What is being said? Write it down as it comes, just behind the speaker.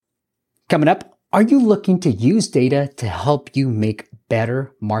Coming up, are you looking to use data to help you make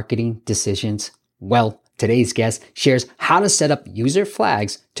better marketing decisions? Well, today's guest shares how to set up user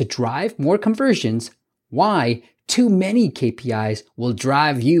flags to drive more conversions, why too many KPIs will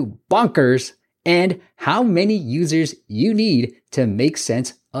drive you bonkers, and how many users you need to make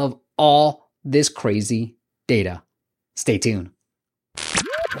sense of all this crazy data. Stay tuned.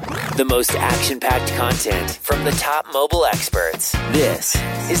 The most action-packed content from the top mobile experts. This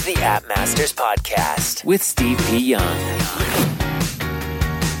is the App Masters Podcast with Steve P. Young.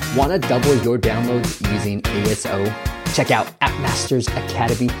 Want to double your downloads using ASO? Check out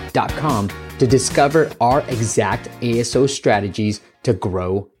appmastersacademy.com to discover our exact ASO strategies to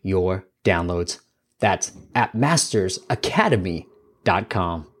grow your downloads. That's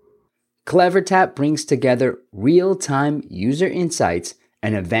appmastersacademy.com. CleverTap brings together real-time user insights,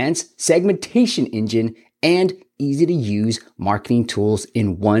 an advanced segmentation engine, and easy-to-use marketing tools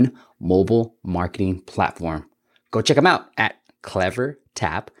in one mobile marketing platform. Go check them out at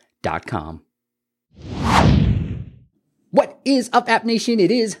clevertap.com. What is up, App Nation?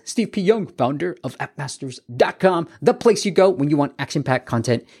 It is Steve P. Young, founder of appmasters.com, the place you go when you want action-packed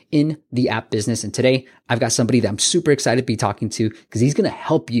content in the app business. And today, I've got somebody that I'm super excited to be talking to because he's going to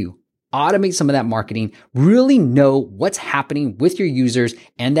help you automate some of that marketing, really know what's happening with your users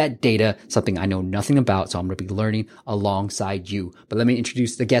and that data, something I know nothing about. So I'm going to be learning alongside you. But let me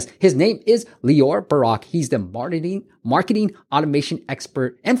introduce the guest. His name is Lior Barak. He's the marketing automation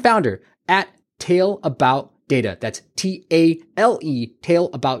expert and founder at Tale About Data. That's TALE,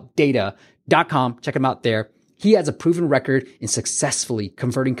 taleaboutdata.com. Check him out there. He has a proven record in successfully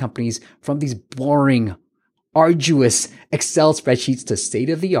converting companies from these boring, arduous Excel spreadsheets to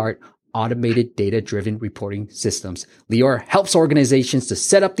state-of-the-art automated data-driven reporting systems. Lior helps organizations to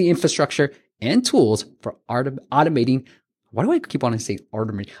set up the infrastructure and tools for automating. Why do I keep wanting to say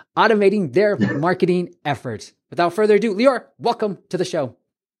automating their marketing efforts? Without further ado, Lior, welcome to the show.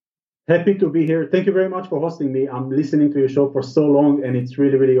 Happy to be here. Thank you very much for hosting me. I'm listening to your show for so long, and it's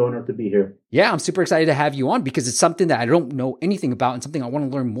really, really honored to be here. Yeah, I'm super excited to have you on because it's something that I don't know anything about and something I want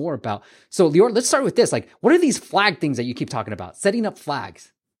to learn more about. So, Lior, let's start with this. Like, what are these flag things that you keep talking about? Setting up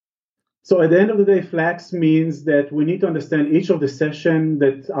flags. So at the end of the day, flags means that we need to understand each of the sessions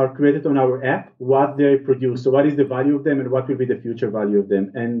that are created on our app, what they produce. So what is the value of them and what will be the future value of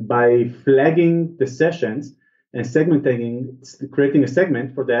them? And by flagging the sessions and creating a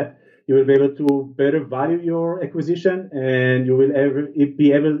segment for that, you will be able to better value your acquisition, and you will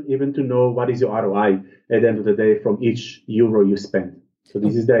be able even to know what is your ROI at the end of the day from each euro you spend. So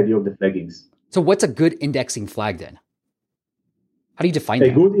this is the idea of the flaggings. So what's a good indexing flag then? How do you define that?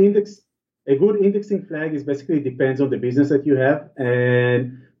 A good indexing flag is basically depends on the business that you have.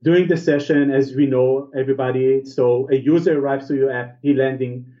 And during the session, as we know, everybody, so a user arrives to your app, he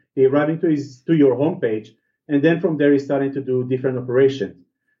arriving to your homepage, and then from there he's starting to do different operations.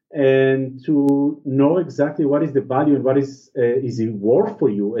 And to know exactly what is the value and what is it worth for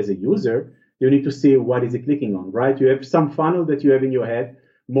you as a user, you need to see what is it clicking on, right? You have some funnel that you have in your head.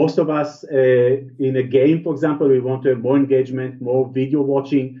 Most of us in a game, for example, we want to have more engagement, more video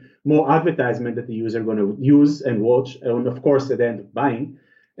watching, more advertisement that the user are going to use and watch, and of course, at the end of buying.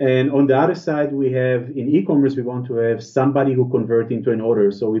 And on the other side, we have in e-commerce, we want to have somebody who convert into an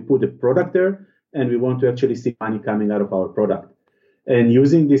order. So we put a product there, and we want to actually see money coming out of our product. And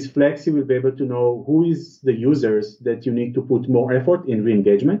using this flex, you will be able to know who is the users that you need to put more effort in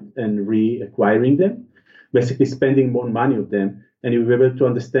re-engagement and reacquiring them, basically spending more money with them. And you'll be able to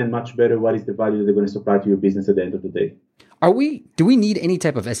understand much better what is the value that they're going to supply to your business at the end of the day. Do we need any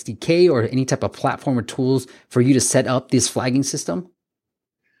type of SDK or any type of platform or tools for you to set up this flagging system?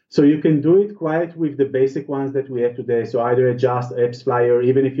 So you can do it quite with the basic ones that we have today. So either Adjust, AppsFlyer,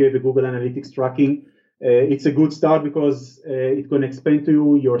 even if you have a Google Analytics tracking, it's a good start because it's going to explain to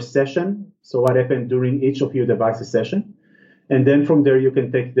you your session. So what happened during each of your devices session. And then from there, you can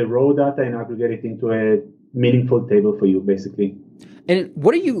take the raw data and aggregate it into a meaningful table for you, basically. And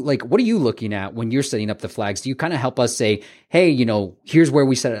what are you looking at when you're setting up the flags? Do you kind of help us say, hey, here's where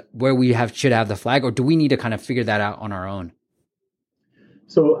should have the flag, or do we need to kind of figure that out on our own?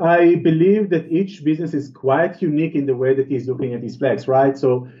 So I believe that each business is quite unique in the way that he's looking at his flags, right?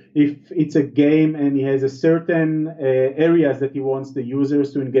 So if it's a game and he has a certain areas that he wants the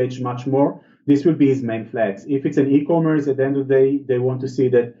users to engage much more, this will be his main flags. If it's an e-commerce, at the end of the day, they want to see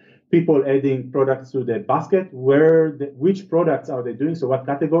that people adding products to the basket, which products are they doing, so what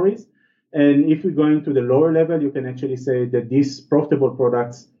categories. And if we're going to the lower level, you can actually say that these profitable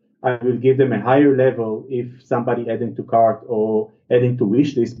products, I will give them a higher level if somebody adding to cart or adding to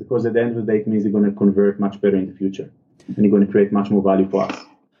wish list, because at the end of the day, it means they're going to convert much better in the future and you're going to create much more value for us.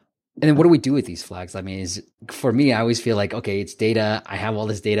 And then what do we do with these flags? I mean, for me, I always feel like, okay, it's data. I have all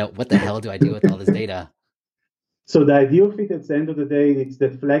this data. What the hell do I do with all this data? So the idea of it at the end of the day, it's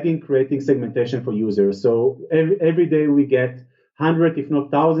that flagging creating segmentation for users. So every day we get hundreds, if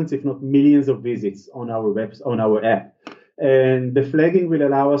not thousands, if not millions of visits on our app. And the flagging will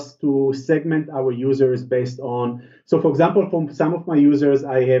allow us to segment our users based on, so for example, from some of my users,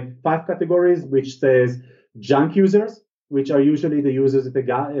 I have 5 categories, which says junk users, which are usually the users that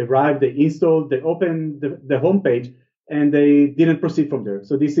arrive, they install, they open the homepage, and they didn't proceed from there.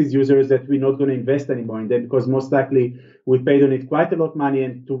 So this is users that we're not going to invest anymore in them because most likely we paid on it quite a lot of money,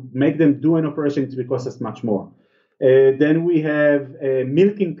 and to make them do an operation, it will cost us much more. Then we have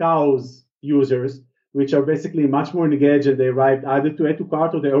milking cows users, which are basically much more engaged, and they arrived either to add to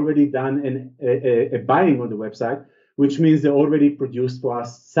cart or they already done a buying on the website, which means they already produced for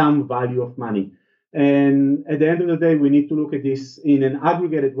us some value of money. And at the end of the day, we need to look at this in an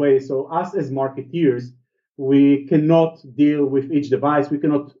aggregated way. So us as marketeers, we cannot deal with each device. We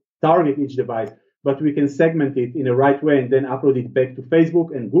cannot target each device, but we can segment it in the right way and then upload it back to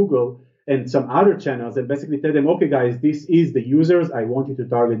Facebook and Google and some other channels and basically tell them, okay, guys, this is the users I want you to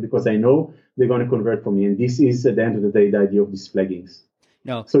target because I know they're going to convert from me. And this is, at the end of the day, the idea of these flaggings.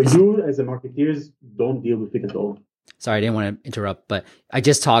 No. So you, as a marketeers, don't deal with it at all. Sorry, I didn't want to interrupt, but I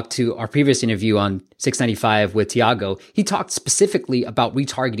just talked to our previous interview on 695 with Tiago. He talked specifically about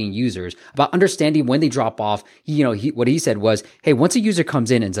retargeting users, about understanding when they drop off. What he said was, hey, once a user comes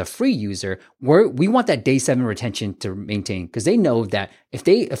in and is a free user, we want that day 7 retention to maintain, because they know that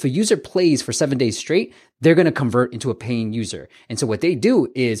if a user plays for 7 days straight, they're going to convert into a paying user. And so what they do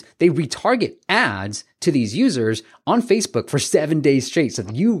is they retarget ads to these users on Facebook for 7 days straight. So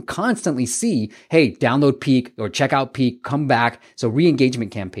that you constantly see, hey, download peak or check out peak, come back. So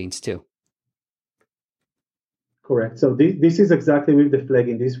re-engagement campaigns too. Correct. So this is exactly with the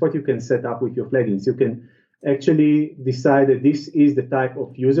flagging. This is what you can set up with your flaggings. You can actually decide that this is the type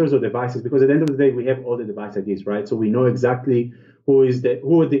of users or devices, because at the end of the day, we have all the device IDs, right? So we know exactly who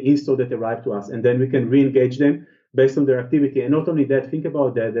are the install that arrived to us, and then we can re-engage them based on their activity. And not only that, think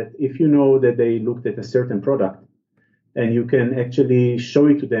about that if you know that they looked at a certain product and you can actually show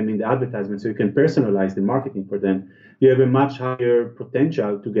it to them in the advertisement, so you can personalize the marketing for them, you have a much higher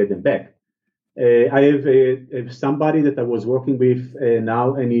potential to get them back. I have somebody that I was working with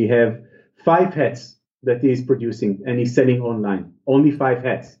now, and he have 5 hats that he is producing and he's selling online, only 5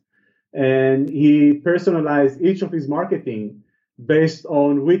 hats. And he personalized each of his marketing based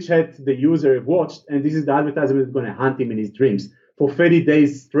on which hat the user watched. And this is the advertisement that's going to hunt him in his dreams for 30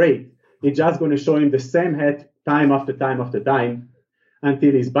 days straight. It's just going to show him the same hat time after time after time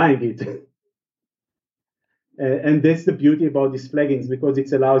until he's buying it. And that's the beauty about these flaggings, because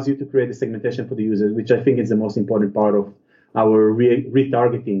it allows you to create a segmentation for the users, which I think is the most important part of our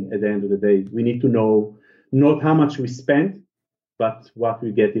retargeting at the end of the day. We need to know not how much we spend, but what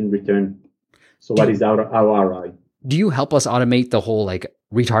we get in return. So what is our ROI? Do you help us automate the whole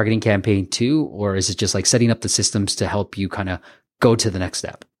retargeting campaign too? Or is it just setting up the systems to help you kind of go to the next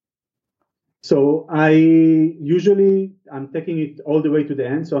step? So I'm taking it all the way to the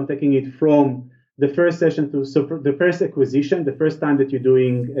end. So I'm taking it from the first session the first acquisition, the first time that you're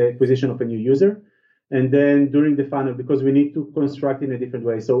doing acquisition of a new user. And then during the funnel, because we need to construct in a different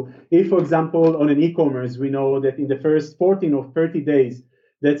way. So if, for example, on an e-commerce, we know that in the first 14 or 30 days,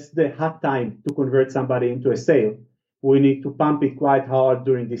 that's the hot time to convert somebody into a sale. We need to pump it quite hard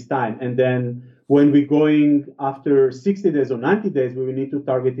during this time. And then when we're going after 60 days or 90 days, we will need to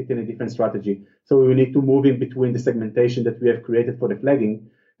target it in a different strategy. So we will need to move in between the segmentation that we have created for the flagging,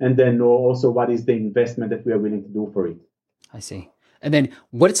 and then know also what is the investment that we are willing to do for it. I see. And then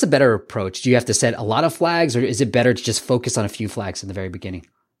what's the better approach? Do you have to set a lot of flags, or is it better to just focus on a few flags in the very beginning?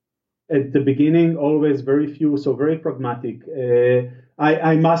 At the beginning, always very few, so very pragmatic.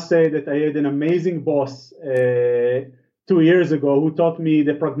 I must say that I had an amazing boss 2 years ago who taught me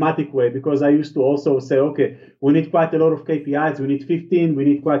the pragmatic way, because I used to also say, okay, we need quite a lot of KPIs, we need 15, we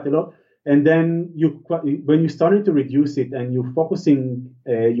need quite a lot. And then when you started to reduce it and you're focusing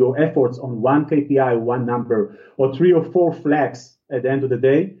your efforts on one KPI, one number, or 3 or 4 flags at the end of the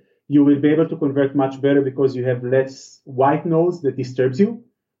day, you will be able to convert much better, because you have less white noise that disturbs you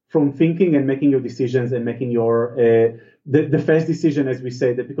from thinking and making your decisions and making your the fast decision, as we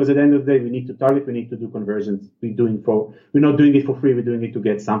say, that because at the end of the day, we need to target, we need to do conversions. We're not doing it for free, we're doing it to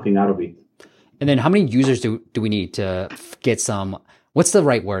get something out of it. And then how many users do we need to get some, what's the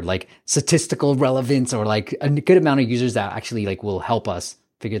right word, statistical relevance, or a good amount of users that actually will help us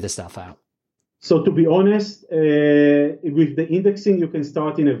figure this stuff out? So to be honest, with the indexing, you can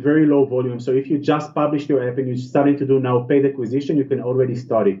start in a very low volume. So if you just published your app and you're starting to do now paid acquisition, you can already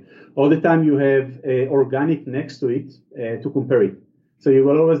start it. All the time you have organic next to it to compare it. So you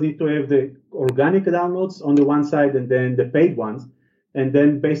will always need to have the organic downloads on the one side and then the paid ones. And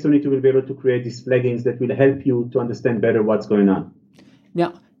then based on it, you will be able to create these flaggings that will help you to understand better what's going on.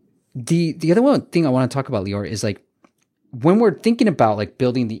 Now, the other one thing I want to talk about, Lior, is like when we're thinking about like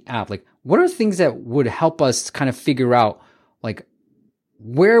building the app, like what are things that would help us kind of figure out like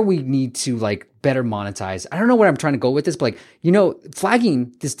where we need to like better monetize? I don't know where I'm trying to go with this, but like,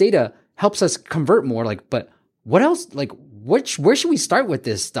 flagging this data helps us convert more. Like, but what else? Like, where should we start with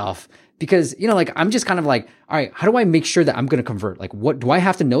this stuff? Because, like I'm just kind of like, all right, how do I make sure that I'm going to convert? Like, what do I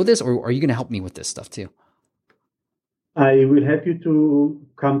have to know this, or are you going to help me with this stuff too? I will help you to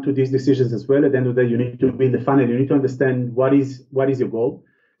come to these decisions as well. At the end of the day, you need to build the funnel. You need to understand what is your goal.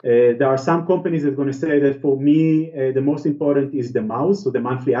 There are some companies that are going to say that for me, the most important is the MAUs, so the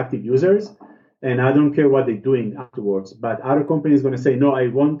monthly active users, and I don't care what they're doing afterwards. But other companies are going to say, no, I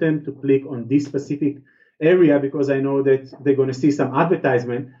want them to click on this specific area because I know that they're going to see some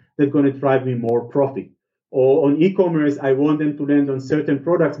advertisement that's going to drive me more profit. Or on e-commerce, I want them to land on certain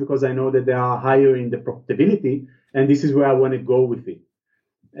products because I know that they are higher in the profitability, and this is where I want to go with it.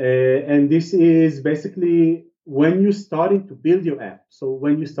 And this is basically when you're starting to build your app. So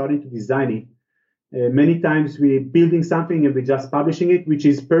when you're starting to design it, many times we're building something and we're just publishing it, which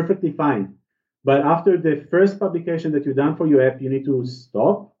is perfectly fine. But after the first publication that you've done for your app, you need to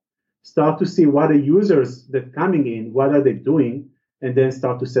start to see what are users that coming in, what are they doing, and then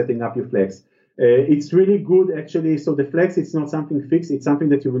start to setting up your flags. It's really good, actually. So the flags, it's not something fixed. It's something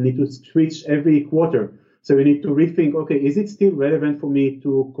that you will need to switch every quarter. So we need to rethink, okay, is it still relevant for me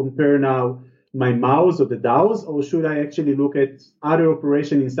to compare now my MAUs or the DAOs, or should I actually look at other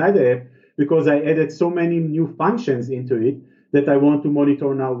operation inside the app because I added so many new functions into it that I want to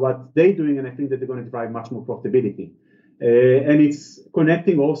monitor now what they're doing, and I think that they're going to drive much more profitability. And it's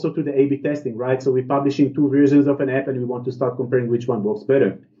connecting also to the A/B testing, right? So we're publishing 2 versions of an app, and we want to start comparing which one works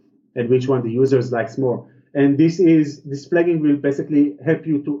better and which one the users likes more. And this flagging will basically help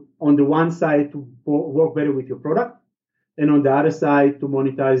you to, on the one side, to work better with your product, and on the other side, to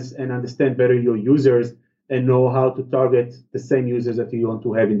monetize and understand better your users and know how to target the same users that you want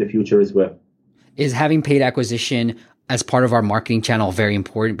to have in the future as well. Is having paid acquisition as part of our marketing channel very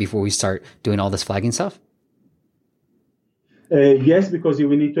important before we start doing all this flagging stuff? Yes, because you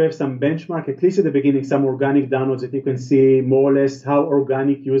will need to have some benchmark, at least at the beginning, some organic downloads that you can see more or less how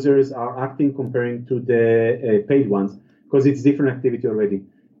organic users are acting comparing to the paid ones, because it's different activity already.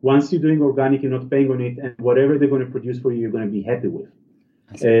 Once you're doing organic, you're not paying on it, and whatever they're going to produce for you, you're going to be happy with.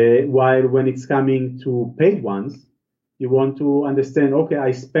 While when it's coming to paid ones, you want to understand, okay,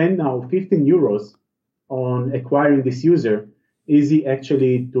 I spend now 15 euros on acquiring this user. Is he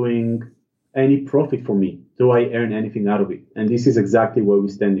actually doing any profit for me? Do I earn anything out of it? And this is exactly where we're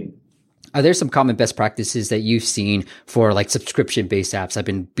standing. Are there some common best practices that you've seen for like subscription-based apps? I've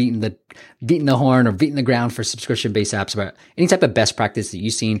been beating the horn or beating the ground for subscription-based apps, but any type of best practice that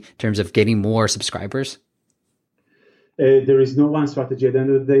you've seen in terms of getting more subscribers? There is no one strategy. At the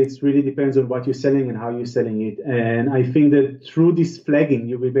end of the day, it really depends on what you're selling and how you're selling it. And I think that through this flagging,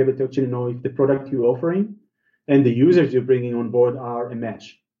 you will be able to actually know if the product you're offering and the users you're bringing on board are a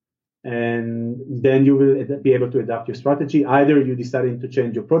match. And then you will be able to adapt your strategy. Either you deciding to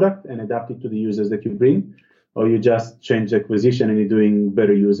change your product and adapt it to the users that you bring, or you just change the acquisition and you're doing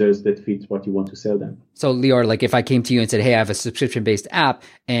better users that fit what you want to sell them. So Lior, like if I came to you and said, hey, I have a subscription-based app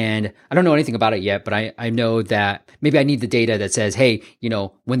and I don't know anything about it yet, but I know that maybe I need the data that says, hey,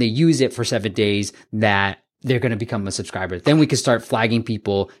 when they use it for 7 days, that they're going to become a subscriber. Then we can start flagging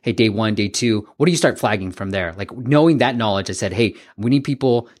people. Hey, day 1, day 2, what do you start flagging from there? Like knowing that knowledge, I said, hey, we need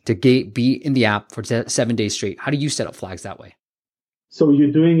people to be in the app for 7 days straight. How do you set up flags that way? So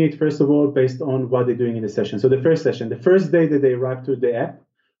you're doing it, first of all, based on what they're doing in the session. So the first day that they arrive to the app,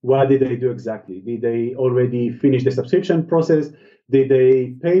 what did they do exactly? Did they already finish the subscription process? Did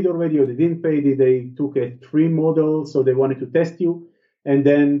they paid already or they didn't pay? Did they took a free model, so they wanted to test you? And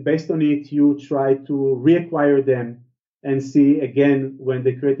then based on it, you try to reacquire them and see again when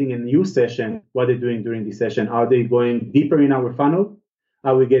they're creating a new session, what they're doing during the session. Are they going deeper in our funnel?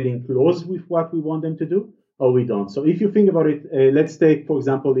 Are we getting close with what we want them to do? Or we don't. So if you think about it, let's take, for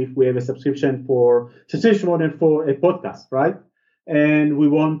example, if we have a subscription model for a podcast, right? And we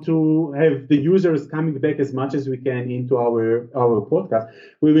want to have the users coming back as much as we can into our podcast.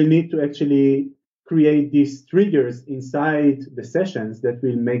 We will need to actually create these triggers inside the sessions that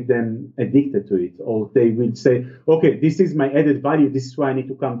will make them addicted to it, or they will say, okay, this is my added value. This is why I need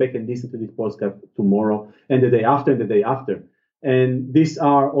to come back and listen to this podcast tomorrow and the day after and the day after. And these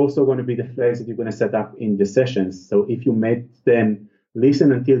are also going to be the flags that you're going to set up in the sessions. So if you made them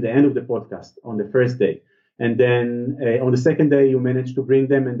listen until the end of the podcast on the first day, and then on the second day, you managed to bring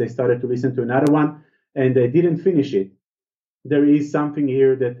them and they started to listen to another one and they didn't finish it, there is something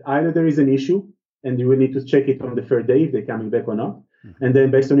here that either there is an issue and you will need to check it on the third day if they're coming back or not. Mm-hmm. And then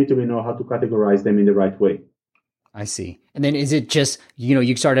based on it, we know how to categorize them in the right way. I see. And then is it just,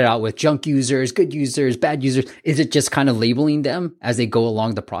 you started out with junk users, good users, bad users. Is it just kind of labeling them as they go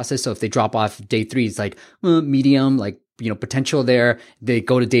along the process? So if they drop off day 3, it's like medium, like, potential there. They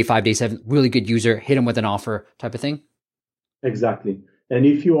go to day 5, day 7, really good user, hit them with an offer type of thing. Exactly. And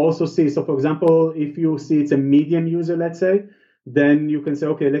if you also see, so for example, if you see it's a medium user, let's say, then you can say,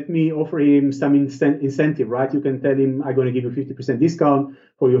 okay, let me offer him some incentive, right? You can tell him, I'm going to give you 50% discount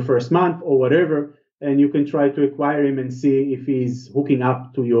for your first month or whatever. And you can try to acquire him and see if he's hooking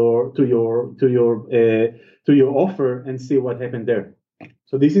up to your offer and see what happened there.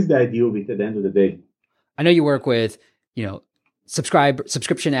 So this is the idea of it at the end of the day. I know you work with,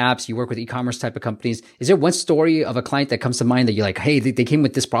 subscription apps. You work with e-commerce type of companies. Is there one story of a client that comes to mind that you're like, hey, they came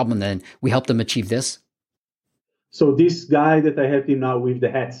with this problem, then we helped them achieve this? So this guy that I helped him now with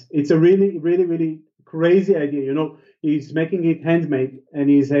the hats, it's a really, really, really crazy idea. He's making it handmade and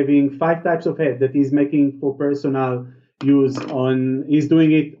he's having 5 types of hats that he's making for personal use he's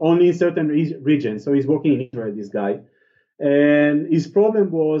doing it only in certain regions. So he's working in Israel, this guy. And his problem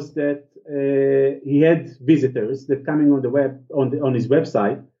was that he had visitors that coming on the web, on his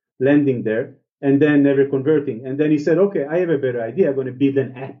website, landing there, and then never converting. And then he said, okay, I have a better idea. I'm going to build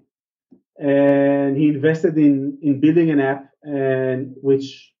an app. And he invested in building an app, and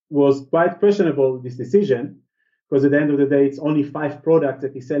which was quite questionable, this decision, because at the end of the day, it's only 5 products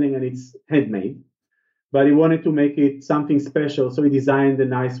that he's selling and it's handmade. But he wanted to make it something special. So he designed a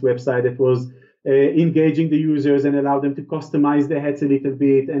nice website that was engaging the users and allow them to customize the hats a little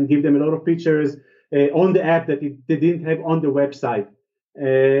bit and give them a lot of features on the app that they didn't have on the website.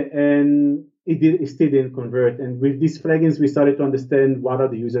 And it still didn't convert. And with these plugins, we started to understand what are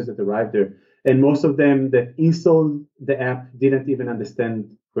the users that arrived there. And most of them that installed the app didn't even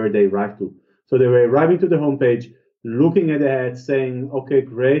understand where they arrived to. So they were arriving to the homepage, looking at the ad, saying, okay,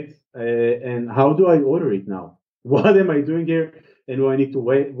 great. And how do I order it now? What am I doing here? And do I need to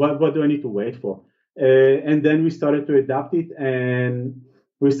wait? What do I need to wait for? And then we started to adapt it, and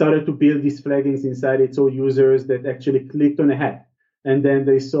we started to build these flaggings inside it. So users that actually clicked on a hat, and then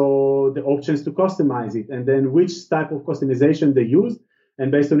they saw the options to customize it, and then which type of customization they used.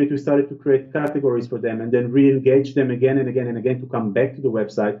 And based on it, we started to create categories for them, and then re-engage them again and again and again to come back to the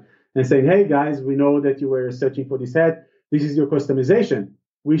website and say, hey guys, we know that you were searching for this hat. This is your customization.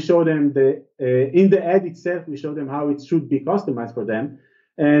 We show them in the ad itself, we show them how it should be customized for them.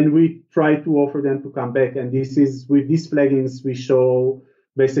 And we try to offer them to come back. And this is with these flaggings, we show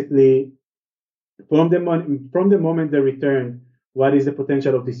basically from the moment they return, what is the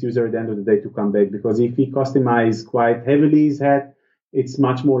potential of this user at the end of the day to come back? Because if he customizes quite heavily his hat, it's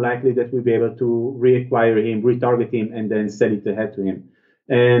much more likely that we'll be able to reacquire him, retarget him, and then sell it ahead to him.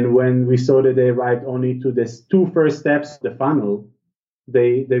 And when we saw that they arrived only to the 2 first steps of the funnel,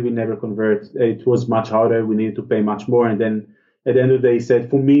 they will never convert. It was much harder. We needed to pay much more. And then at the end of the day, he said,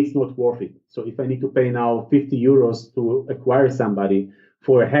 for me, it's not worth it. So if I need to pay now 50 euros to acquire somebody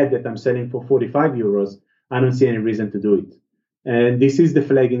for a hat that I'm selling for 45 euros, I don't see any reason to do it. And this is the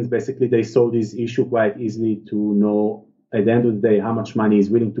flaggings. Basically, they solve this issue quite easily to know at the end of the day how much money he's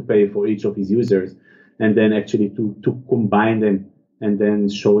willing to pay for each of his users, and then actually to combine them and then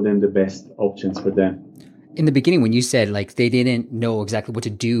show them the best options for them. In the beginning, when you said like they didn't know exactly what to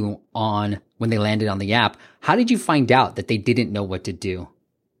do when they landed on the app, how did you find out that they didn't know what to do?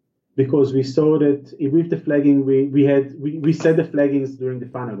 Because we saw that with the flagging, we set the flaggings during the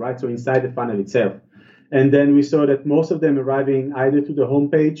funnel, right? So inside the funnel itself. And then we saw that most of them arriving either to the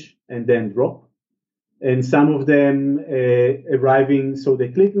homepage and then drop. And some of them arriving, so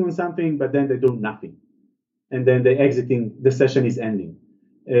they're clicking on something, but then they do nothing. And then they're exiting, the session is ending.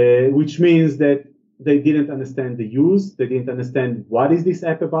 Which means that they didn't understand the use, they didn't understand what is this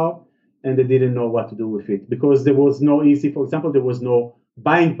app about, and they didn't know what to do with it. Because there was no for example, there was no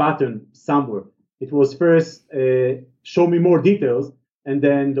buying button somewhere. It was first, show me more details, and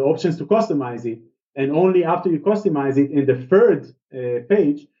then the options to customize it. And only after you customize it in the third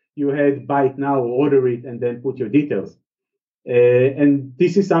page, you had buy it now, order it, and then put your details. And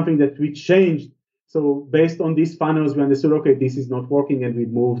this is something that we changed So based on these funnels, we understood, okay, this is not working, and we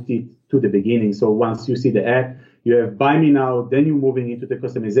moved it to the beginning. So once you see the app, you have buy me now, then you're moving into the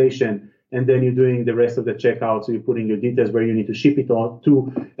customization, and then you're doing the rest of the checkout. So you're putting your details where you need to ship it on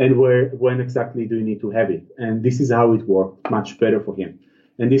to, and when exactly do you need to have it. And this is how it worked much better for him.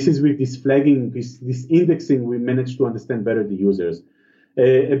 And this is with this flagging, this indexing, we managed to understand better the users.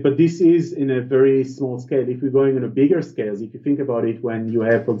 But this is in a very small scale. If we're going on a bigger scale, if you think about it, when you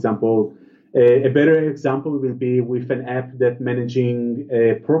have, for example, a better example will be with an app that managing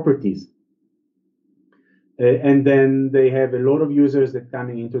properties. And then they have a lot of users that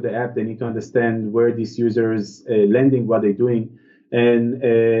coming into the app. They need to understand where these users landing, what they're doing. And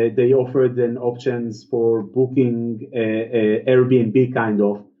they offered then options for booking Airbnb kind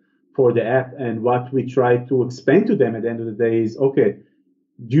of for the app. And what we try to explain to them at the end of the day is, okay,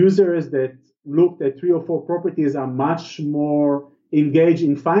 users that looked at 3 or 4 properties are much more engaged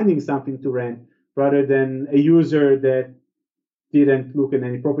in finding something to rent rather than a user that didn't look at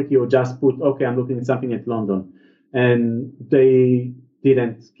any property or just put, okay, I'm looking at something at London, and they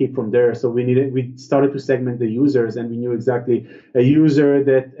didn't keep from there. So we started to segment the users, and we knew exactly a user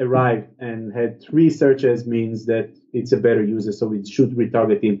that arrived and had 3 searches means that it's a better user. So we should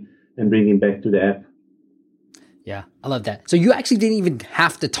retarget him and bring him back to the app. Yeah, I love that. So you actually didn't even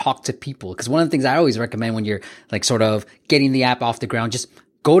have to talk to people, because one of the things I always recommend when you're like sort of getting the app off the ground, just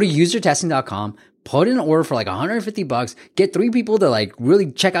go to usertesting.com, put in an order for like $150, get 3 people to like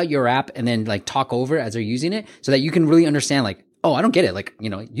really check out your app and then like talk over as they're using it so that you can really understand like, oh, I don't get it. Like,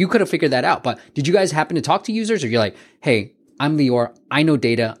 you know, you could have figured that out, but did you guys happen to talk to users, or you're like, hey, I'm Lior, I know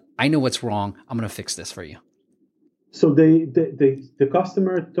data, I know what's wrong, I'm going to fix this for you? So the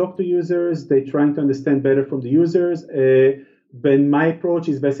customer talk to users, they trying to understand better from the users. But my approach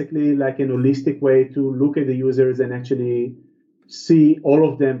is basically like an holistic way to look at the users and actually see all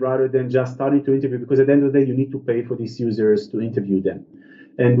of them rather than just starting to interview, because at the end of the day, you need to pay for these users to interview them.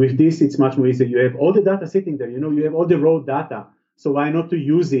 And with this, it's much more easier. You have all the data sitting there. You know, you have all the raw data. So why not to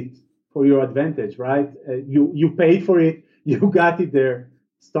use it for your advantage, right? You paid for it. You got it there.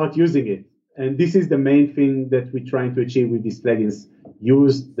 Start using it. And this is the main thing that we're trying to achieve with these plugins.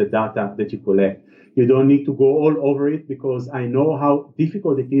 Use the data that you collect. You don't need to go all over it, because I know how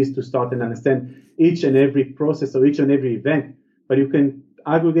difficult it is to start and understand each and every process or each and every event. But you can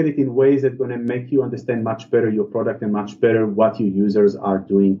aggregate it in ways that are going to make you understand much better your product and much better what your users are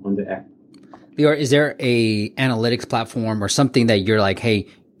doing on the app. Lior, is there a analytics platform or something that you're like, hey,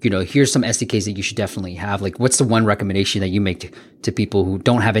 you know, here's some SDKs that you should definitely have? Like, what's the one recommendation that you make to people who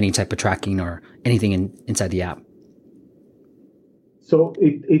don't have any type of tracking or anything inside the app? So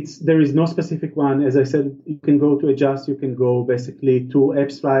there is no specific one. As I said, you can go to Adjust, you can go basically to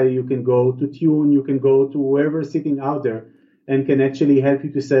AppsFly, you can go to Tune, you can go to whoever's sitting out there and can actually help you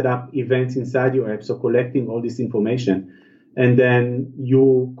to set up events inside your app. So collecting all this information, and then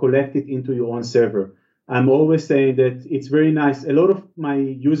you collect it into your own server. I'm always saying that it's very nice. A lot of my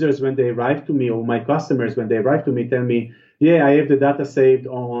users, when they arrive to me, or my customers, when they arrive to me, tell me, yeah, I have the data saved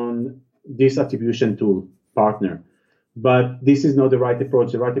on this attribution tool partner. But this is not the right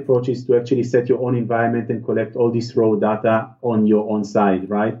approach. The right approach is to actually set your own environment and collect all this raw data on your own side,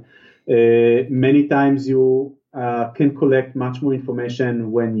 right? Many times you can collect much more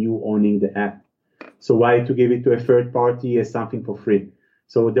information when you owning the app. So why to give it to a third party as something for free?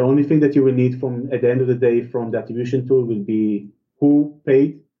 So the only thing that you will need at the end of the day from the attribution tool will be who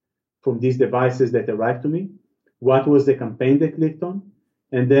paid from these devices that arrived to me, what was the campaign they clicked on,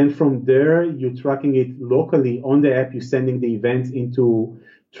 and then from there you're tracking it locally on the app. You're sending the events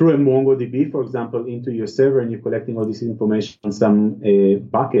through a MongoDB, for example, into your server, and you're collecting all this information on some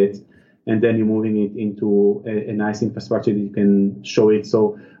bucket, and then you're moving it into a nice infrastructure that you can show it.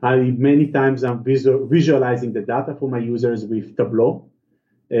 So many times I'm visualizing the data for my users with Tableau.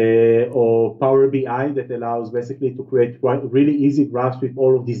 Or Power BI that allows basically to create really easy graphs with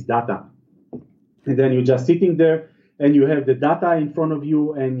all of this data. And then you're just sitting there and you have the data in front of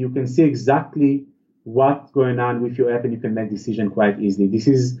you and you can see exactly what's going on with your app, and you can make decisions quite easily. This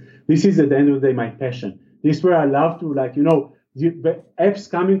is at the end of the day my passion. This is where I love to, like, you know, apps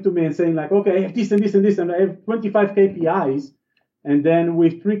coming to me and saying like, okay, I have this and this and this, and I have 25 KPIs. And then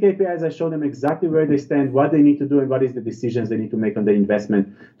with 3 KPIs, I show them exactly where they stand, what they need to do, and what is the decisions they need to make on the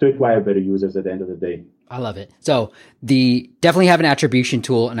investment to acquire better users at the end of the day. I love it. So definitely have an attribution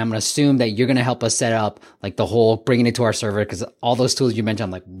tool, and I'm going to assume that you're going to help us set up like the whole bringing it to our server, because all those tools you mentioned,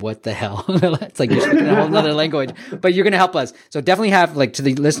 I'm like, what the hell? It's like you're speaking a whole other language, but you're going to help us. So definitely have, like, to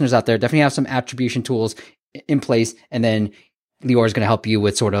the listeners out there, definitely have some attribution tools in place, and then Lior is going to help you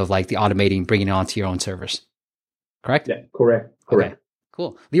with sort of like the automating, bringing it onto your own servers. Correct? Yeah, correct. Okay.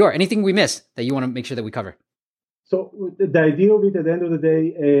 Cool. Lior, anything we missed that you want to make sure that we cover? So the idea of it at the end of the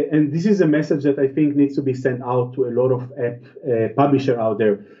day, and this is a message that I think needs to be sent out to a lot of app publisher out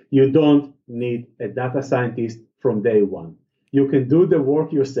there. You don't need a data scientist from day one. You can do the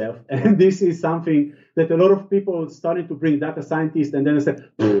work yourself. And this is something that a lot of people started to bring data scientists and then they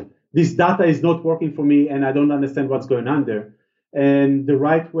say, this data is not working for me and I don't understand what's going on there. And the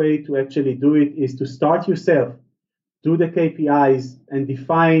right way to actually do it is to start yourself, do the KPIs and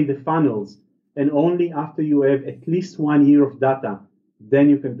define the funnels. And only after you have at least 1 year of data, then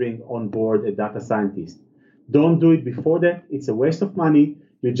you can bring on board a data scientist. Don't do it before that. It's a waste of money.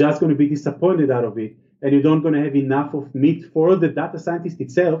 You're just going to be disappointed out of it. And you don't going to have enough of meat for the data scientist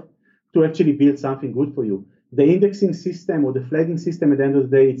itself to actually build something good for you. The indexing system or the flagging system at the end of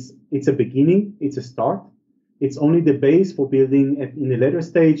the day, it's a beginning. It's a start. It's only the base for building in a later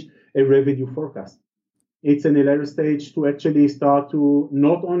stage a revenue forecast. It's in a later stage to actually start to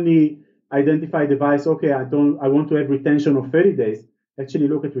not only identify the bias, okay, I want to have retention of 30 days. Actually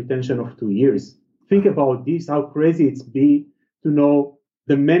look at retention of 2 years. Think about this, how crazy it's be to know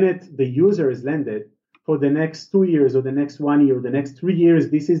the minute the user is landed for the next 2 years or the next 1 year or the next 3 years,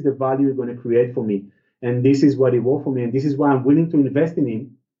 this is the value you're going to create for me. And this is what it worked for me. And this is why I'm willing to invest in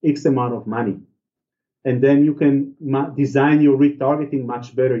him X amount of money. And then you can design your retargeting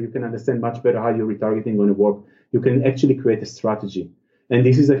much better. You can understand much better how your retargeting is going to work. You can actually create a strategy. And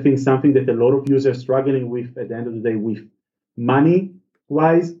this is, I think, something that a lot of users are struggling with at the end of the day with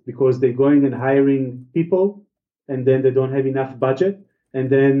money-wise, because they're going and hiring people, and then they don't have enough budget. And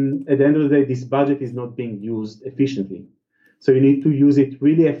then at the end of the day, this budget is not being used efficiently. So you need to use it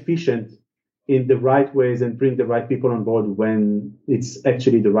really efficient in the right ways and bring the right people on board when it's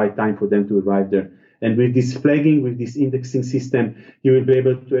actually the right time for them to arrive there. And with this flagging, with this indexing system, you will be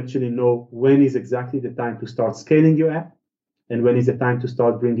able to actually know when is exactly the time to start scaling your app and when is the time to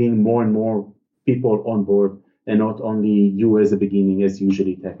start bringing more and more people on board and not only you as a beginning, as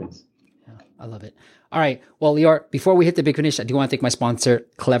usually it happens. Yeah, I love it. All right. Well, Lior, before we hit the big finish, I do want to thank my sponsor,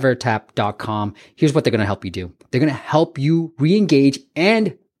 clevertap.com. Here's what they're going to help you do. They're going to help you re-engage,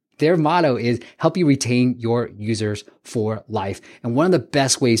 and their motto is help you retain your users for life. And one of the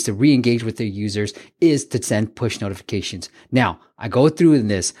best ways to re-engage with their users is to send push notifications. Now, I go through in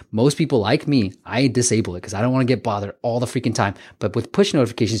this. Most people like me, I disable it because I don't want to get bothered all the freaking time. But with push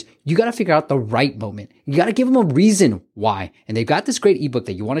notifications, you got to figure out the right moment. You got to give them a reason why. And they've got this great ebook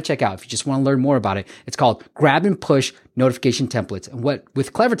that you want to check out if you just want to learn more about it. It's called Grab and Push Notification Templates. And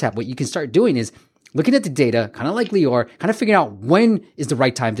with CleverTap, what you can start doing is looking at the data, kind of like Lior, kind of figuring out when is the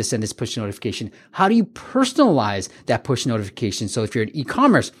right time to send this push notification. How do you personalize that push notification? So if you're in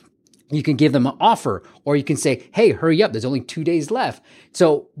e-commerce, you can give them an offer, or you can say, hey, hurry up, there's only 2 days left.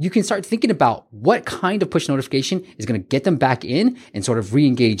 So you can start thinking about what kind of push notification is going to get them back in and sort of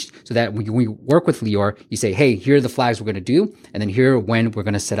re-engaged, so that when you work with Lior, you say, hey, here are the flags we're going to do. And then here are when we're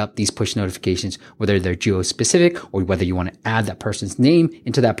going to set up these push notifications, whether they're geo-specific or whether you want to add that person's name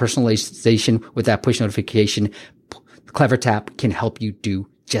into that personalization with that push notification. CleverTap can help you do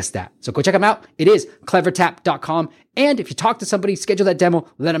just that. So go check them out. It is clevertap.com. And if you talk to somebody, schedule that demo,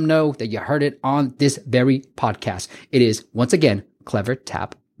 let them know that you heard it on this very podcast. It is, once again,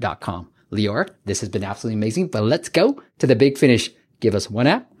 clevertap.com. Lior, this has been absolutely amazing, but let's go to the big finish. Give us one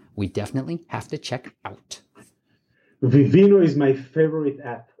app we definitely have to check out. Vivino is my favorite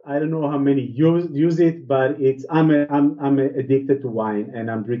app. I don't know how many use it, but I'm addicted to wine,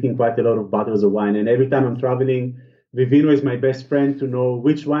 and I'm drinking quite a lot of bottles of wine. And every time I'm traveling, Vivino is my best friend to know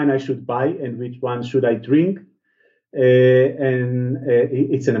which wine I should buy and which one should I drink.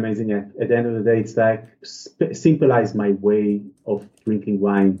 It's an amazing app. At the end of the day, it's like simplifies my way of drinking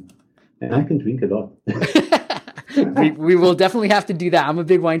wine, and I can drink a lot. we will definitely have to do that. I'm a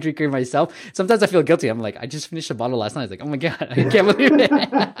big wine drinker myself. Sometimes I feel guilty. I'm like, I just finished a bottle last night. I was like, oh my God, I can't believe it.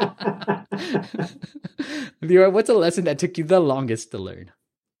 Lior, what's a lesson that took you the longest to learn?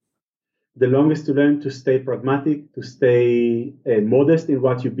 The longest to learn to stay pragmatic, to stay modest in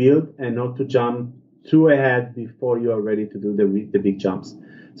what you build, and not to jump too ahead before you are ready to do the big jumps.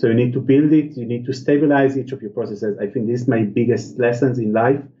 So you need to build it. You need to stabilize each of your processes. I think this is my biggest lessons in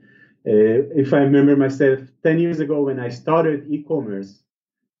life. If I remember myself 10 years ago when I started e-commerce,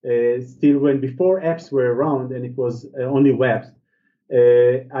 still when before apps were around and it was only web,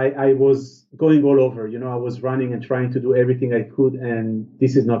 I was going all over. I was running and trying to do everything I could, and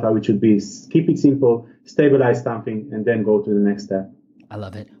this is not how it should be. Keep it simple, stabilize something, and then go to the next step. I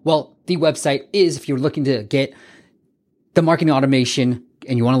love it. Well, the website is, if you're looking to get the marketing automation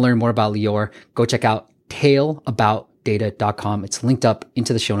and you want to learn more about Lior, go check out taleaboutdata.com. It's linked up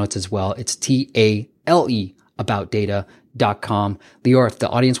into the show notes as well. It's TALE aboutdata.com. Lior, if the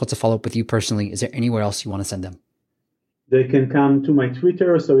audience wants to follow up with you personally, is there anywhere else you want to send them? They can come to my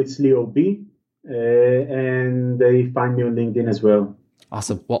Twitter, so it's Lior B, and they find me on LinkedIn as well.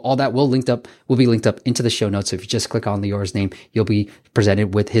 Awesome. Well, all that will be linked up into the show notes. So if you just click on Lior's name, you'll be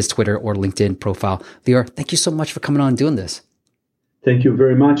presented with his Twitter or LinkedIn profile. Lior, thank you so much for coming on and doing this. Thank you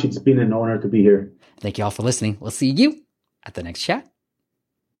very much. It's been an honor to be here. Thank you all for listening. We'll see you at the next chat.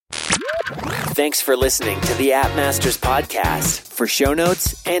 Thanks for listening to the App Masters podcast. For show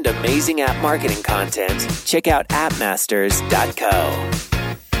notes and amazing app marketing content, check out appmasters.co.